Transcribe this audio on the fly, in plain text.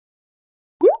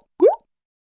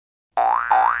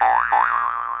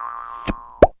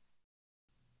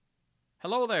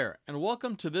Hello there, and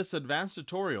welcome to this advanced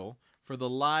tutorial for the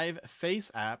Live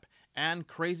Face app and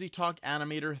Crazy Talk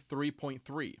Animator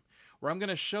 3.3, where I'm going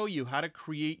to show you how to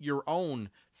create your own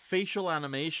facial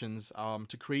animations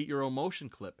to create your own motion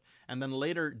clip, and then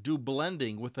later do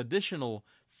blending with additional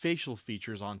facial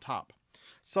features on top.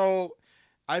 So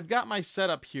I've got my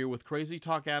setup here with Crazy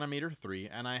Talk Animator 3,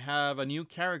 and I have a new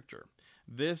character.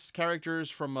 This character is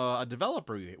from a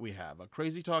developer we have, a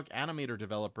Crazy Talk Animator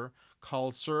developer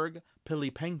called Serg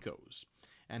Pilipenkos.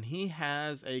 And he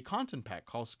has a content pack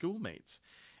called Schoolmates.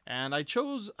 And I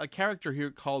chose a character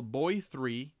here called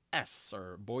Boy3S,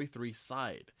 or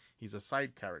Boy3Side. He's a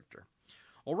side character.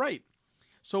 All right,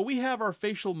 so we have our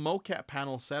facial mocap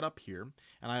panel set up here.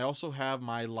 And I also have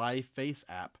my live face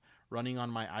app running on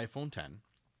my iPhone 10.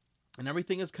 And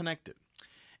everything is connected.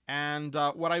 And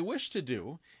what I wish to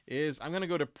do is I'm going to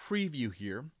go to preview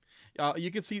here.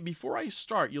 You can see before I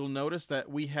start, you'll notice that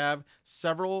we have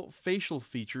several facial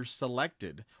features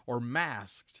selected or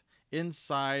masked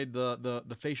inside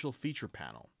the facial feature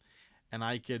panel. And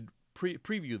I could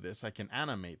preview this. I can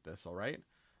animate this, all right?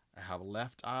 I have a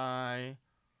left eye.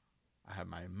 I have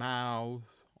my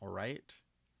mouth, all right?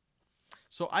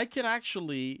 So I can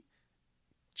actually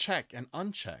check and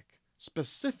uncheck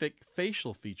specific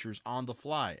facial features on the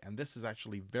fly, and this is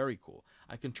actually very cool.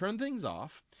 I can turn things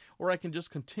off, or I can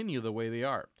just continue the way they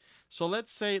are. So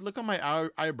let's say, look at my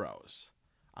eyebrows.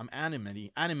 I'm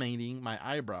animating my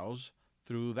eyebrows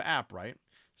through the app, right?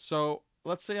 So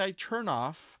let's say I turn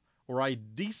off or I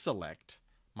deselect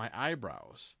my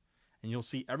eyebrows, and you'll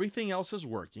see everything else is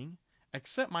working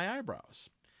except my eyebrows.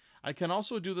 I can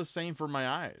also do the same for my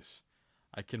eyes.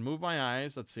 I can move my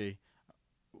eyes, let's see,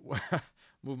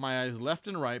 move my eyes left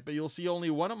and right, but you'll see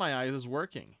only one of my eyes is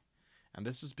working. And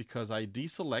this is because I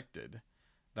deselected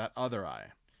that other eye.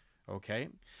 Okay,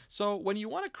 so when you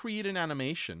want to create an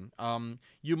animation,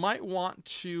 you might want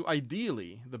to,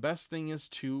 ideally, the best thing is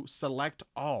to select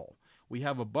all. We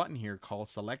have a button here called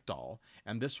Select All,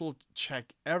 and this will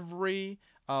check every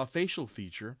facial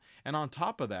feature, and on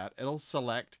top of that, it'll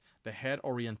select the head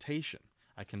orientation.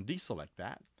 I can deselect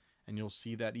that, and you'll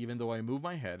see that even though I move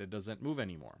my head, it doesn't move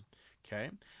anymore. Okay,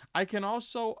 I can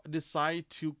also decide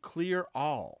to clear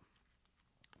all.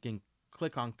 I can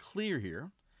click on clear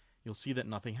here. You'll see that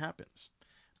nothing happens.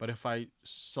 But if I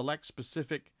select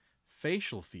specific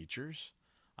facial features,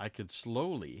 I could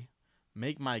slowly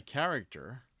make my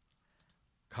character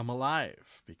come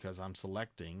alive because I'm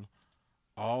selecting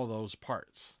all those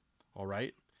parts. All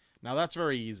right, now that's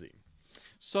very easy.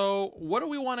 So what do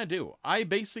we want to do? I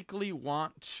basically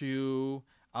want to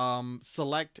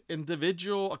select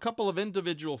a couple of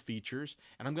individual features,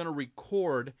 and I'm going to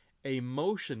record a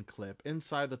motion clip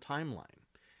inside the timeline.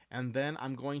 And then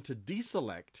I'm going to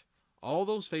deselect all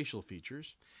those facial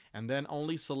features and then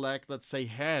only select, let's say,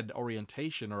 head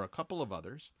orientation or a couple of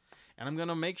others. And I'm going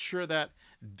to make sure that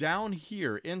down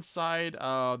here inside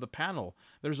the panel,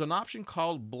 there's an option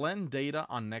called Blend Data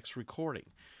on Next Recording.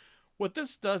 What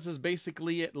this does is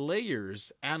basically it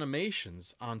layers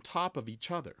animations on top of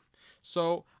each other.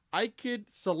 So I could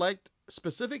select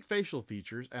specific facial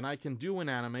features and I can do an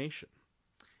animation.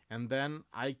 And then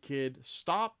I could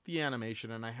stop the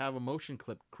animation and I have a motion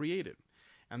clip created.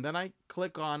 And then I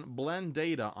click on Blend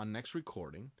Data on Next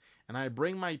Recording and I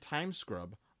bring my time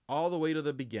scrub all the way to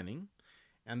the beginning.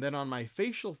 And then on my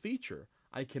facial feature,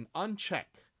 I can uncheck.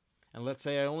 And let's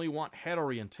say I only want head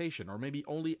orientation or maybe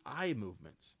only eye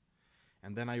movements.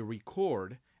 And then I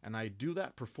record and I do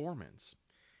that performance.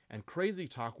 And Crazy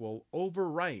Talk will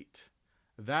overwrite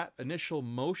that initial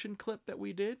motion clip that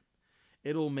we did.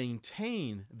 It'll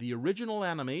maintain the original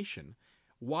animation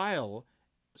while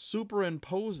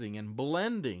superimposing and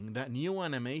blending that new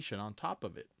animation on top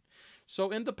of it. So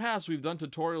in the past, we've done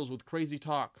tutorials with Crazy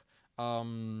Talk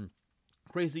 8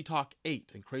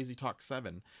 and Crazy Talk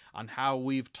 7 on how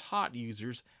we've taught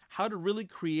users how to really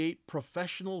create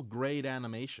professional grade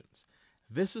animations.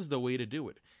 This is the way to do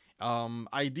it.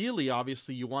 Ideally,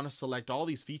 obviously, you want to select all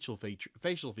these facial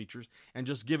features and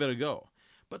just give it a go.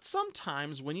 But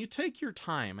sometimes when you take your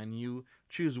time and you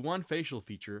choose one facial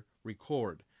feature,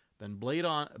 record, then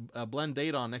blend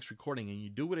data on next recording, and you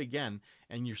do it again,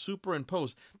 and you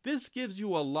superimpose, this gives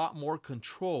you a lot more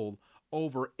control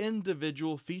over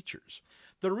individual features.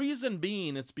 The reason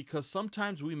being, it's because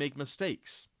sometimes we make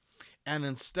mistakes. And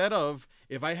instead of,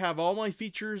 if I have all my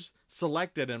features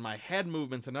selected and my head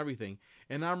movements and everything,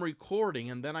 and I'm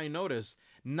recording, and then I notice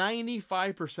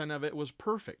 95% of it was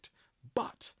perfect,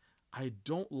 but I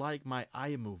don't like my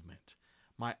eye movement.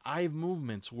 My eye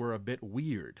movements were a bit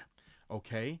weird,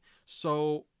 okay?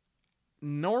 So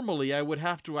normally I would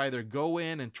have to either go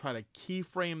in and try to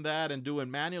keyframe that and do it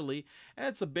manually, and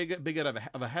it's a big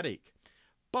of a headache.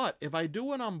 But if I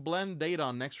do it on blend data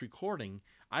on next recording,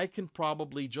 I can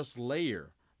probably just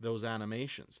layer those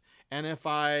animations. And if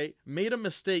I made a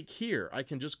mistake here, I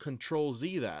can just Control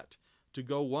Z that to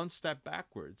go one step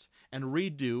backwards and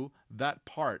redo that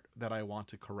part that I want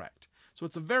to correct. So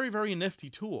it's a very, very nifty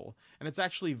tool, and it's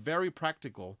actually very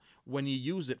practical when you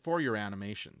use it for your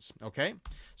animations, okay?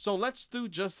 So let's do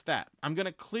just that. I'm going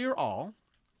to clear all,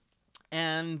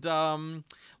 and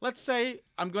let's say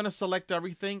I'm going to select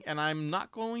everything, and I'm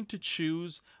not going to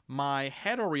choose my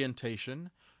head orientation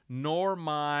nor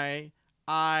my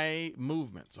eye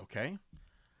movements, okay?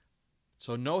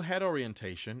 So no head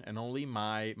orientation and only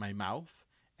my mouth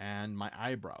and my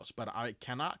eyebrows, but I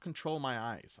cannot control my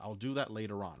eyes. I'll do that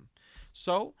later on.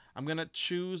 So I'm going to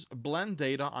choose blend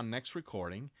data on next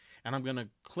recording, and I'm going to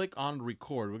click on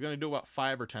record. We're going to do about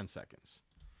 5 or 10 seconds.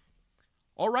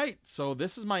 All right, so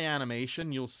this is my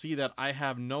animation. You'll see that I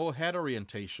have no head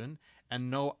orientation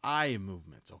and no eye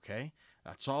movements, okay?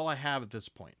 That's all I have at this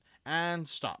point. And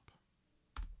stop.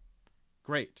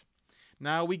 Great.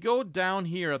 Now we go down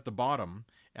here at the bottom,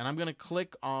 and I'm going to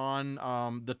click on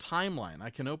the timeline. I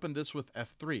can open this with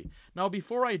F3. Now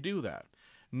before I do that,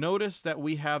 notice that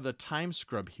we have the time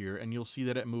scrub here, and you'll see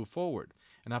that it moved forward.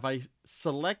 And if I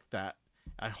select that,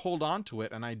 I hold on to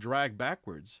it and I drag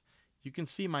backwards, you can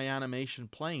see my animation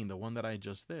playing, the one that I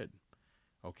just did.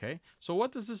 Okay, so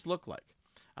what does this look like?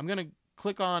 I'm going to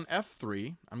click on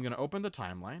F3. I'm going to open the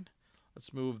timeline.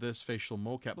 Let's move this facial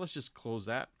mocap. Let's just close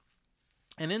that.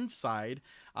 And inside,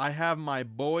 I have my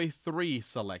boy 3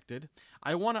 selected.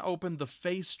 I want to open the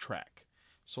face track.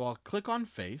 So I'll click on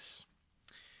face,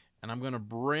 and I'm going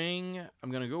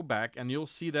to go back, and you'll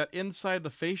see that inside the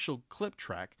facial clip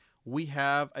track, we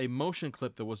have a motion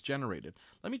clip that was generated.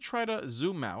 Let me try to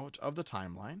zoom out of the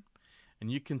timeline, and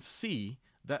you can see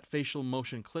that facial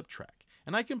motion clip track.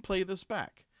 And I can play this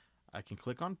back. I can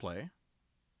click on play,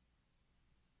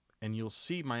 and you'll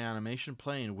see my animation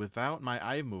playing without my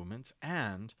eye movements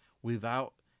and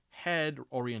without head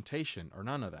orientation or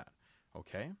none of that.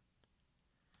 Okay?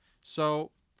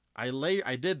 So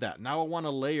I did that. Now I want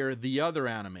to layer the other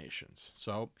animations.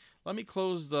 So let me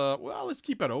close the, well, let's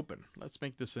keep it open. Let's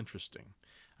make this interesting.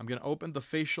 I'm going to open the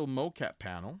facial mocap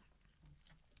panel.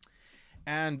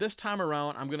 And this time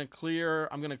around, I'm going to clear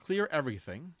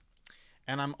everything.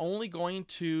 And I'm only going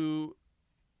to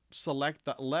select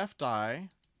the left eye,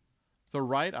 the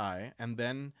right eye, and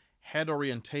then head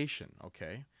orientation,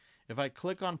 okay? If I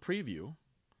click on preview,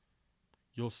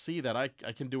 you'll see that I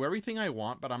can do everything I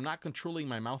want, but I'm not controlling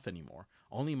my mouth anymore.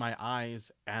 Only my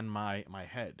eyes and my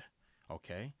head,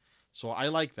 okay? So I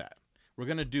like that. We're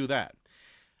going to do that.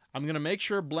 I'm going to make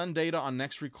sure blend data on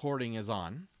next recording is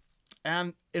on.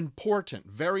 And important,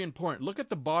 very important, look at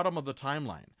the bottom of the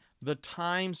timeline. The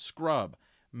time scrub.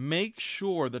 Make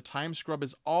sure the time scrub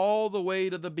is all the way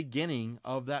to the beginning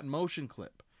of that motion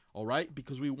clip, all right?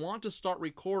 Because we want to start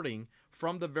recording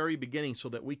from the very beginning so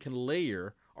that we can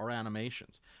layer our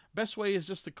animations. Best way is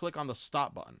just to click on the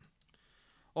stop button.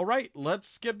 All right,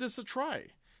 let's give this a try.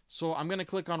 So I'm going to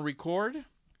click on record,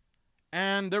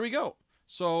 and there we go.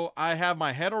 So I have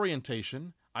my head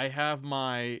orientation. I have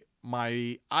my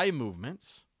eye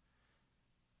movements.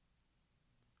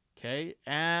 Okay,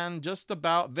 and just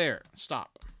about there.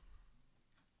 Stop.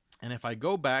 And if I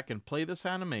go back and play this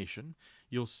animation,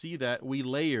 you'll see that we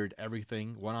layered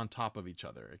everything one on top of each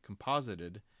other. It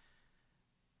composited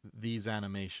these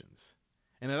animations.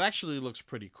 And it actually looks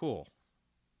pretty cool.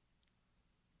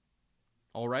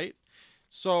 All right?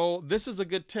 So this is a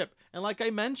good tip. And like I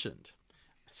mentioned,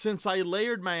 since I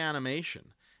layered my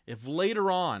animation, if later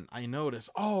on I notice,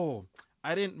 oh,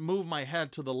 I didn't move my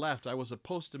head to the left, I was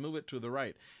supposed to move it to the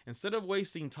right. Instead of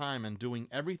wasting time and doing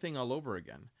everything all over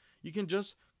again, you can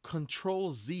just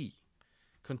Control Z.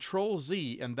 Control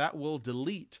Z, and that will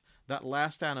delete that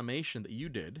last animation that you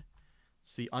did.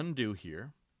 See, undo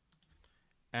here.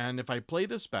 And if I play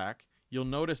this back, you'll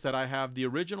notice that I have the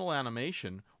original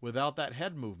animation without that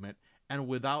head movement and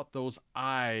without those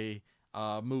eye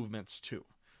movements too.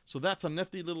 So that's a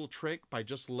nifty little trick by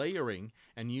just layering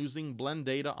and using blend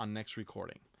data on next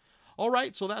recording. All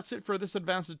right, so that's it for this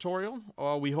advanced tutorial.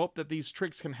 We hope that these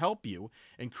tricks can help you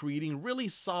in creating really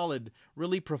solid,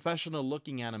 really professional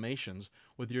looking animations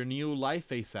with your new live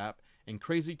face app in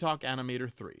Crazy Talk Animator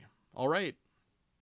 3. All right.